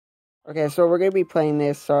Okay, so we're going to be playing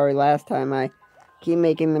this. Sorry, last time I keep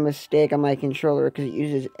making the mistake on my controller because it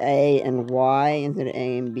uses A and Y instead of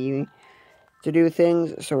A and B to do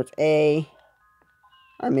things. So it's A.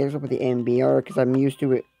 I mix up with the A and B are because I'm used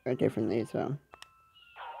to it differently, so.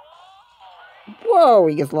 Whoa,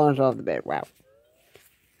 he gets launched off the bed. Wow.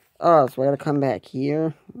 Oh, so I gotta come back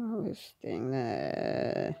here. Oh, this thing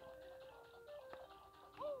there.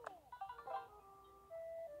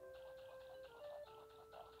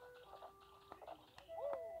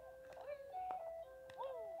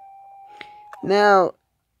 Now,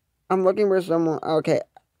 I'm looking for someone. Okay.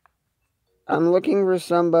 I'm looking for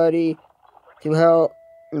somebody to help,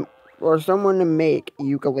 or someone to make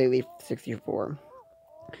Ukulele 64.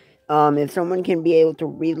 If someone can be able to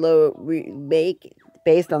make,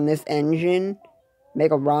 based on this engine,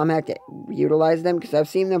 make a ROM hack to utilize them, because I've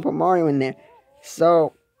seen them put Mario in there.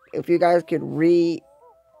 So, if you guys could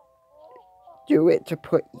do it to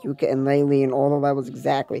put Ukulele in all the levels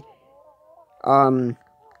exactly,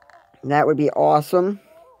 that would be awesome.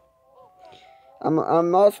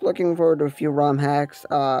 I'm also looking forward to a few ROM hacks.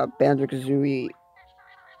 Banjo-Kazooie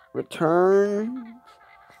Return,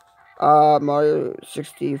 Mario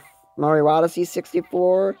Odyssey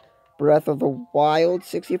 64, Breath of the Wild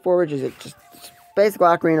 64, which is just basically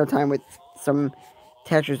Ocarina of Time with some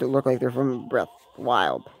textures that look like they're from Breath of the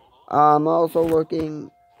Wild. I'm also looking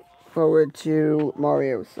forward to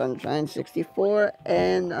Mario Sunshine 64,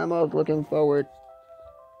 and I'm also looking forward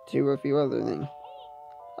to a few other things.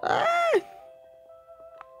 Ah!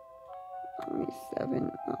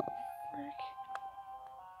 27. Oh, frick.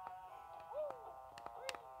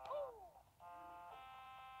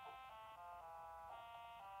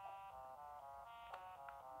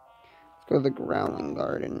 Let's go to the Growling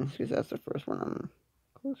Garden, because that's the first one I'm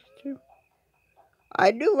closest to.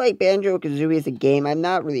 I do like Banjo-Kazooie as a game. I've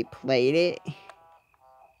not really played it,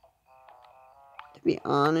 to be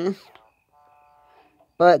honest.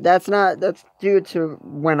 But that's due to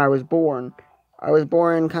when I was born. I was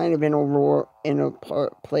born kind of in a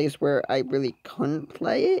place where I really couldn't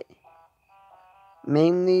play it.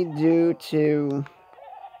 Mainly due to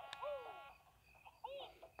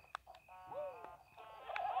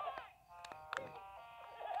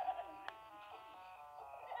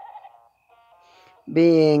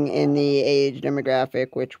being in the age demographic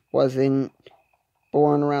which wasn't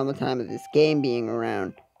born around the time of this game being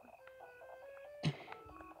around.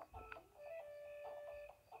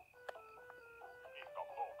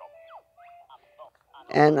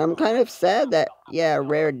 And I'm kind of sad that, yeah,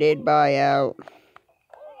 Rare did buy out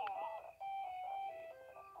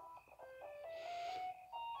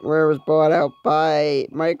Rare was bought out by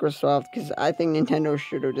Microsoft, because I think Nintendo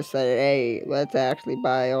should have decided, hey, let's actually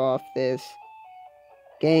buy off this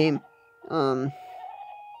game.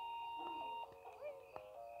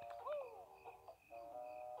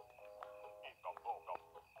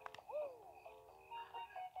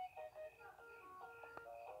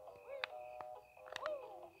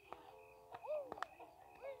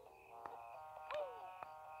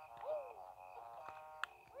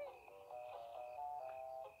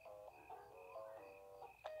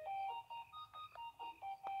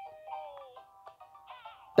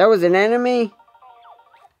 That was an enemy?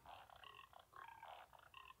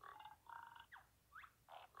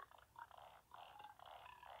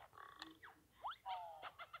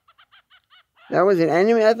 That was an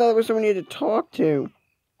enemy? I thought it was someone you had to talk to.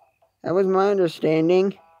 That was my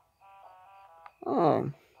understanding. Oh.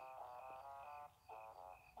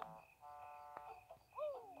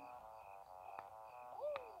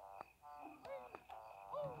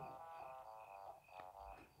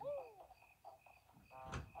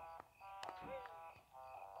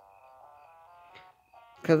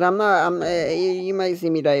 Because you might see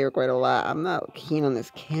me die here quite a lot. I'm not keen on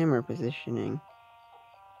this camera positioning.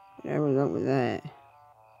 Whatever's up with that.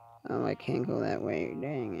 Oh, I can't go that way.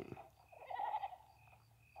 Dang it.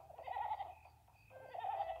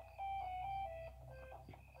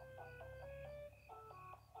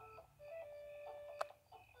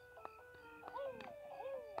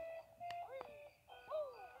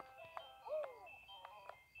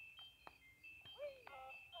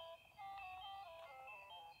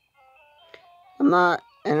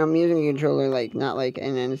 I'm using a controller, like, not like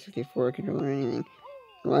an N64 controller or anything.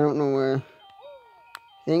 So I don't know where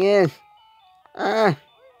thing is. Ah!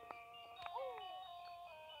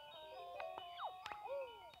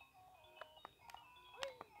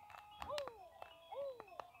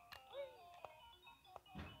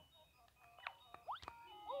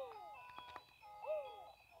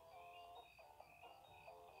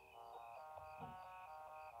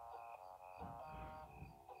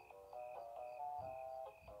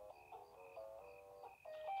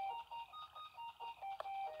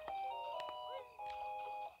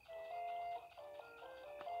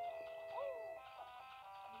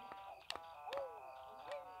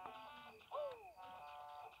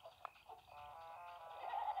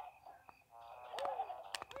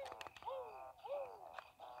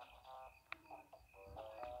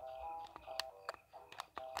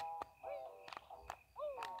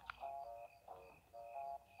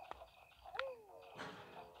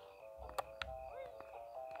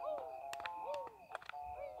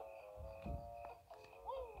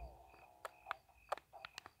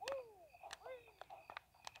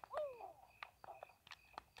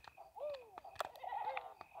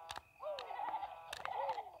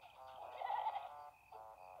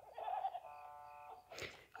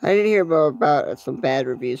 I did hear about some bad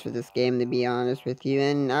reviews for this game, to be honest with you,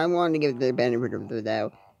 and I wanted to give the benefit of the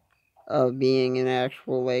doubt of being an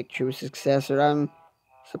actual, like, true successor. I'm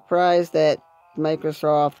surprised that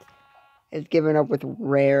Microsoft has given up with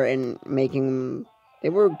Rare and making them. They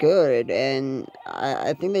were good, and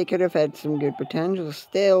I think they could have had some good potential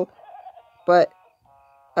still, but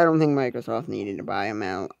I don't think Microsoft needed to buy them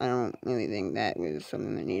out. I don't really think that was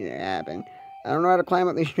something that needed to happen. I don't know how to climb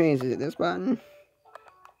up these trees. Is it this button?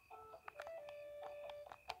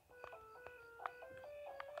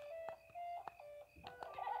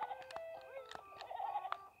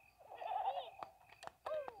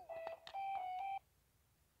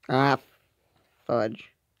 Ah,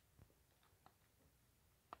 fudge.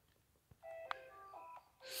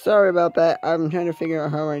 Sorry about that. I'm trying to figure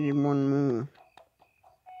out how I did one move.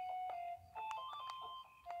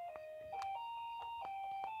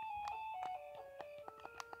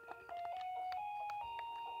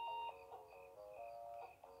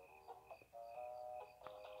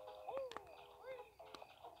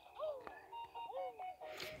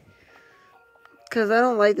 Because I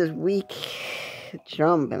don't like this weak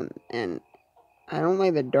jump, and I don't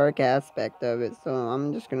like the dark aspect of it, so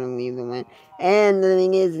I'm just going to leave the win. And the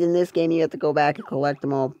thing is, in this game, you have to go back and collect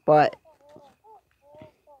them all, but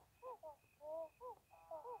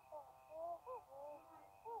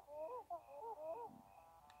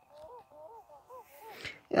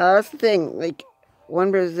that's the thing. Like,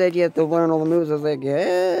 one person said you have to learn all the moves. I was like,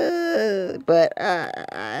 yeah. But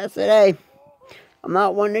I said, hey, I'm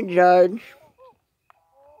not one to judge.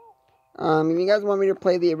 If you guys want me to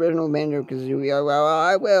play the original Banjo Kazooie, well,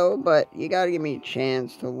 I will. But you gotta give me a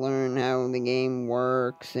chance to learn how the game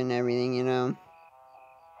works and everything, you know.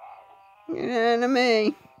 An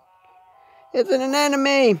enemy. It's an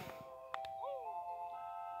enemy.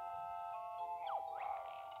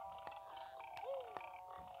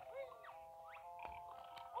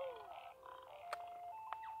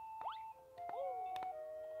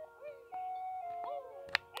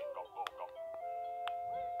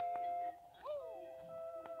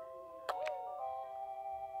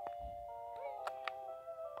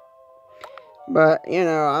 But, you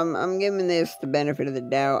know, I'm giving this the benefit of the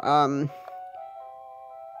doubt.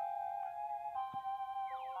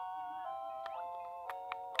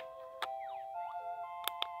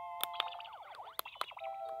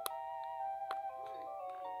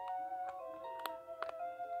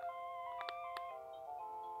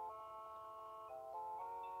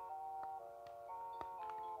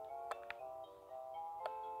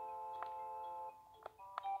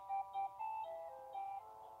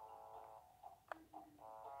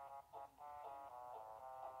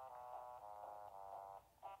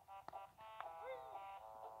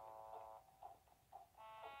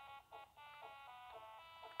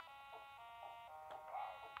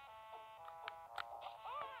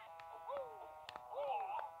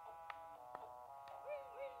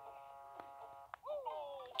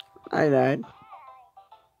 I died.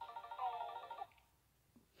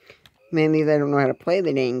 Mainly I don't know how to play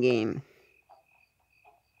the dang game.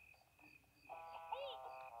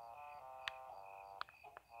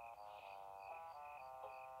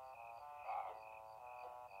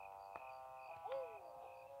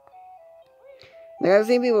 Like, I've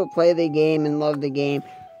seen people play the game and love the game,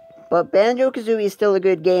 but Banjo-Kazooie is still a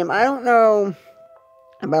good game. I don't know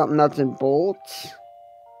about Nuts and Bolts.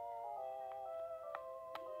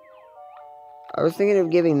 I was thinking of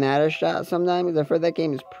giving that a shot sometime, because I've heard that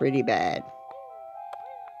game is pretty bad.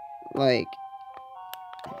 Like,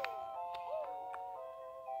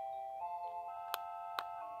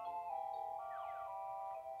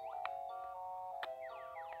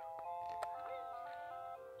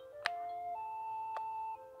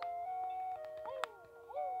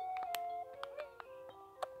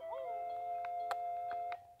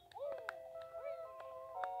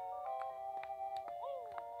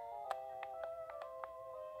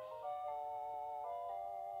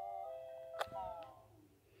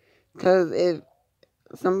 because if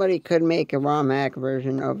somebody could make a ROM hack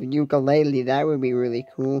version of Ukulele, that would be really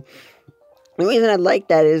cool. The reason I like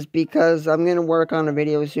that is because I'm going to work on a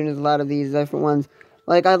video as soon as a lot of these different ones.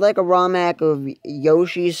 Like, I'd like a ROM hack of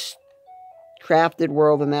Yoshi's Crafted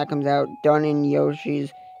World when that comes out, done in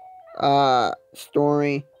Yoshi's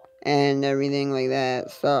story and everything like that.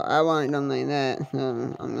 So I want it done like that.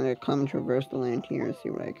 So I'm going to come traverse the land here and see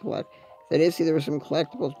what I collect. So I did see there were some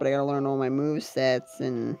collectibles, but I got to learn all my move sets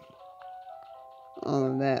and all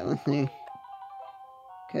of that. Let's see.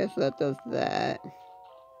 Okay, so that does that.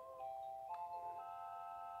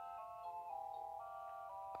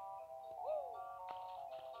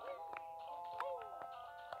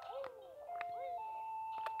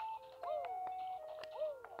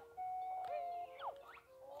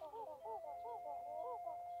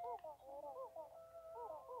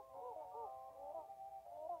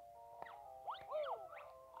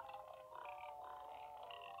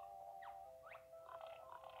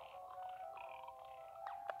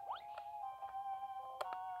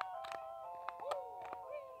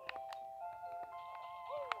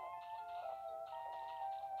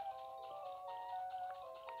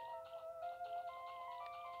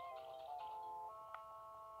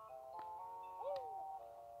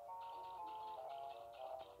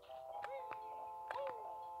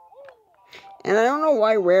 And I don't know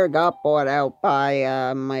why Rare got bought out by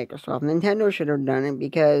Microsoft. Nintendo should have done it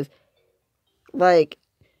because, like,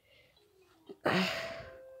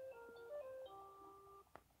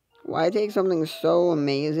 why take something so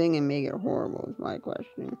amazing and make it horrible is my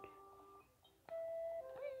question.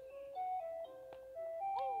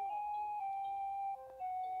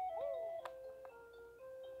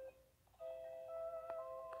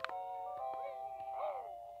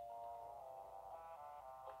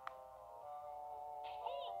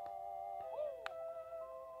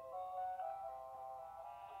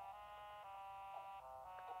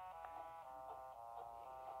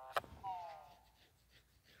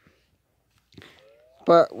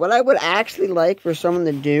 But what I would actually like for someone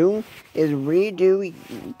to do is redo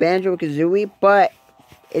Banjo-Kazooie, but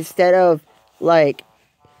instead of, like,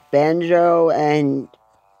 Banjo and,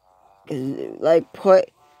 like, put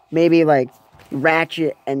maybe, like,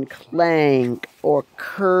 Ratchet and Clank or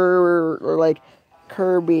like,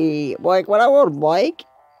 Kirby. Like, what I would like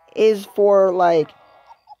is for, like,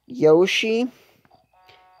 Yoshi.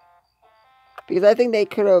 Because I think they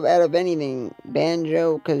could have, out of anything,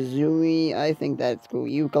 Banjo, Kazooie, I think that's cool.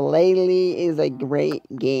 Ukulele is a great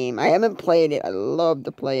game. I haven't played it. I love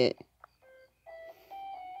to play it.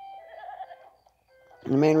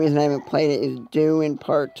 And the main reason I haven't played it is due in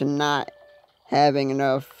part to not having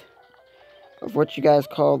enough of what you guys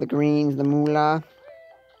call the greens, the moolah.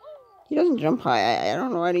 He doesn't jump high. I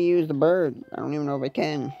don't know how to use the bird. I don't even know if I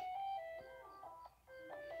can.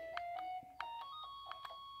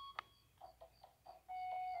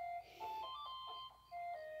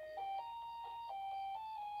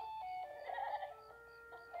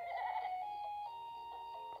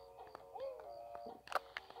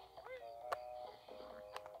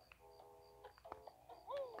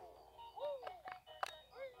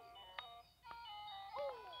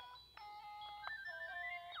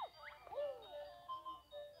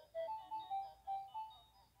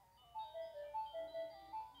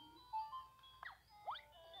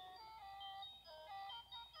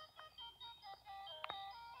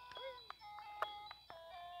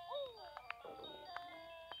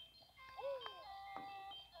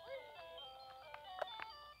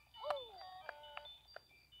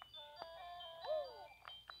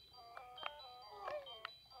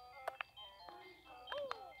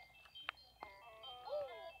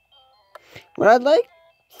 What I'd like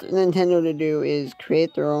Nintendo to do is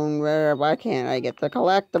create their own rare. Why can't I get the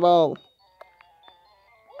collectible?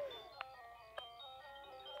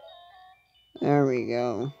 There we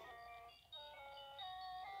go.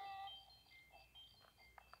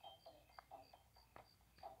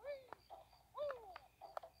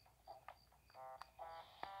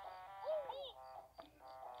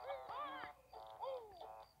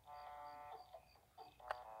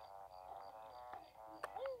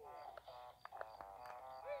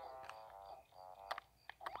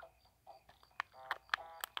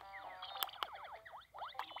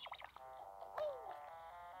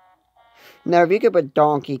 Now, if you could put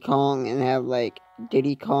Donkey Kong and have, like,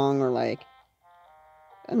 Diddy Kong or, like,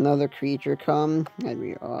 another creature come,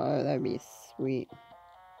 that'd be sweet.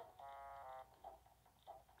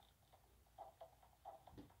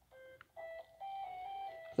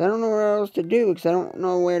 I don't know what else to do, because I don't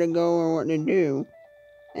know where to go or what to do.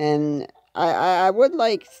 And I would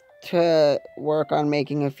like to work on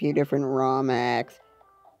making a few different ROM hacks.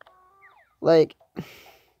 Like, this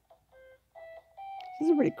is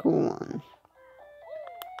a pretty cool one.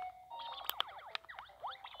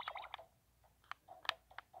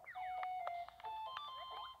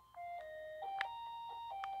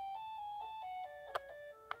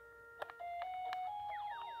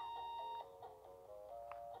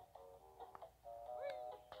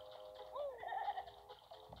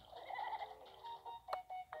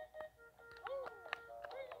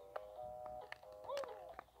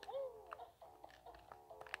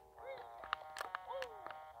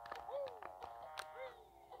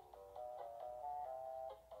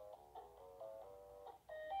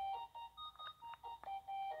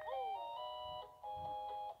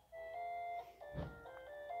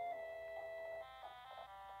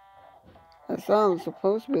 That song's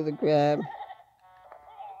supposed to be the grab.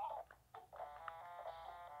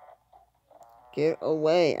 Get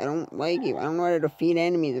away. I don't like you. I don't know how to defeat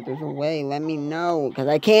enemies. If there's a way, let me know. Because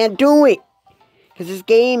I can't do it. Because this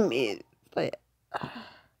game is like...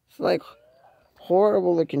 It's like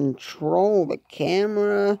horrible to control. The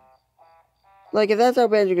camera... Like, if that's how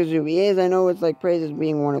Banjo-Kazooie is, I know it's like praised as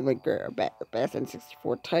being one of like the best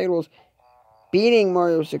N64 titles. Beating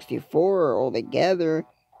Mario 64 altogether.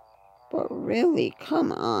 But really,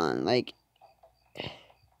 come on. Like...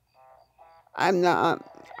 I'm not.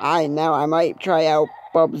 I might try out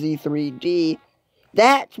Bubsy 3D.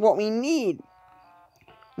 That's what we need.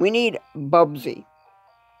 We need Bubsy.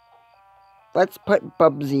 Let's put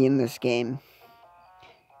Bubsy in this game.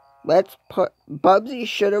 Let's put Bubsy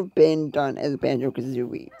should have been done as a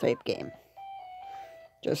Banjo-Kazooie type game.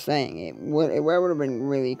 Just saying, it would have been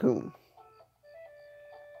really cool.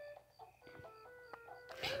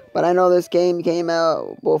 But I know this game came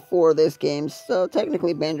out before this game, so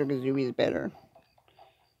technically Banjo-Kazooie is better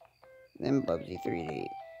than Bubsy 3D.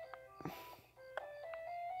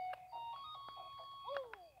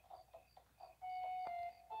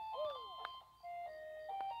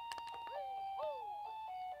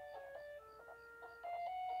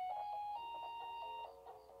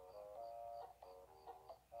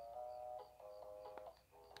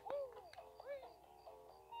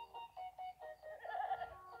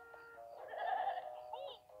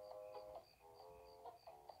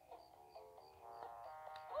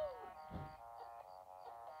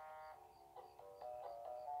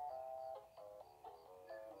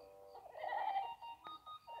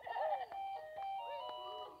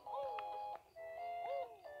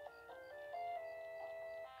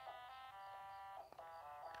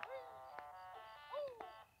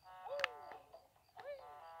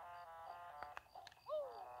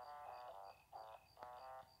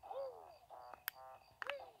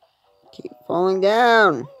 Keep falling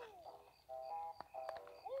down.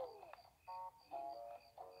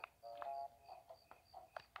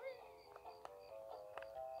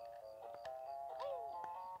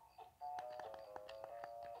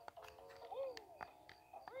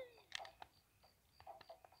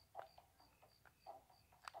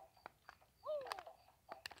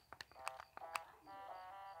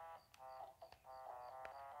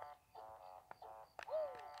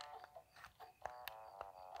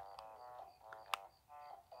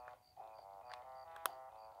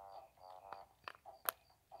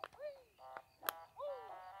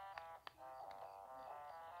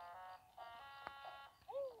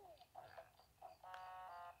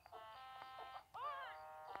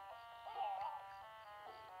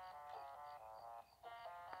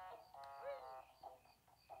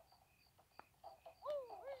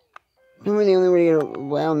 Remember, the only way to get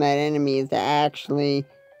around that enemy is to actually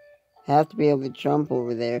have to be able to jump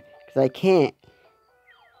over there. Because I can't.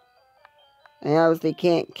 I obviously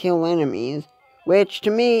can't kill enemies. Which,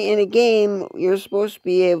 to me, in a game, you're supposed to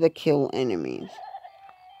be able to kill enemies.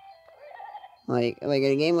 Like in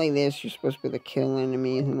a game like this, you're supposed to be able to kill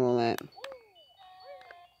enemies and all that.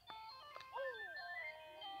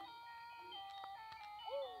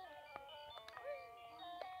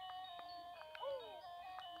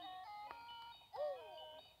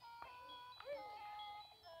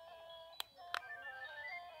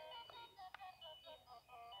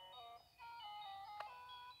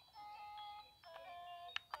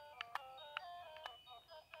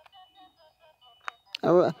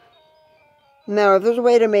 Now, if there's a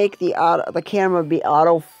way to make the camera be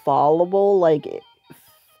auto-followable, like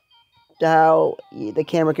how the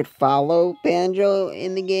camera could follow Banjo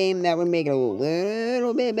in the game, that would make it a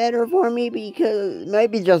little bit better for me, because it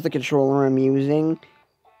might be just the controller I'm using.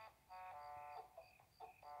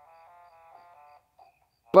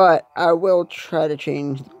 But I will try to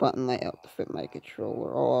change the button layout to fit my controller,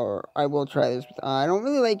 or I will try this with, I don't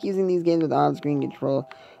really like using these games with on-screen control.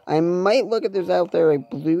 I might look if there's out there a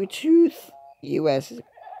Bluetooth US,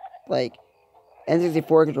 like,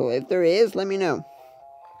 N64 controller. If there is, let me know.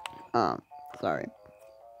 Sorry.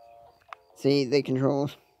 See, the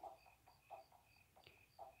controls.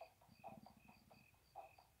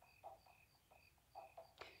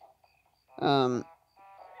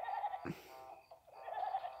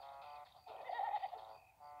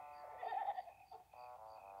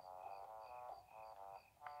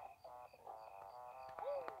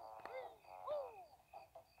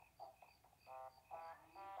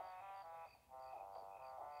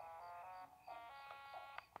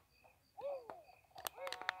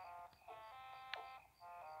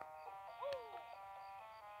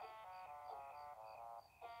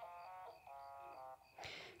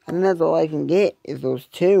 And that's all I can get is those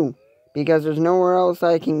two, because there's nowhere else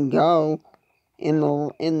I can go in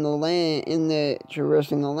the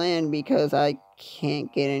traversing the land, because I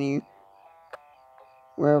can't get anywhere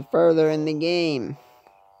further in the game.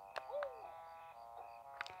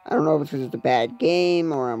 I don't know if it's because it's a bad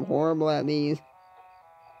game or I'm horrible at these,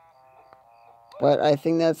 but I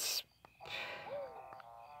think that's,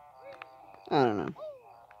 I don't know.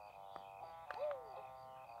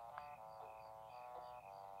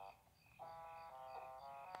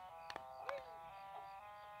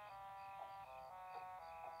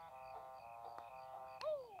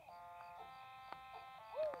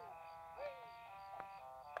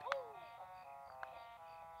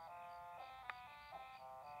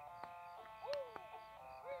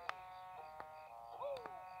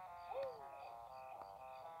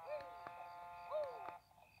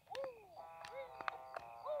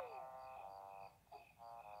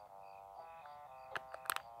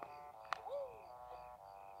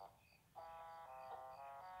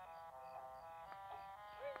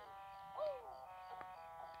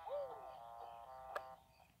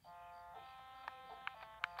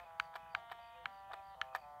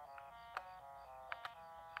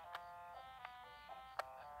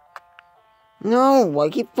 No, I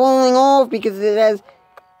keep falling off because it has...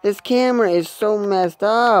 This camera is so messed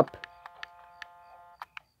up.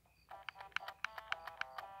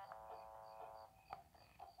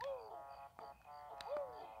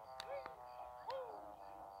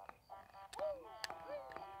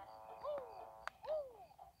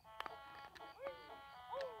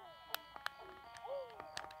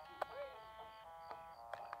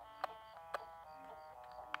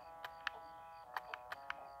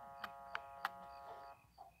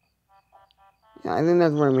 Yeah, I think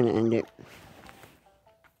that's where I'm going to end it.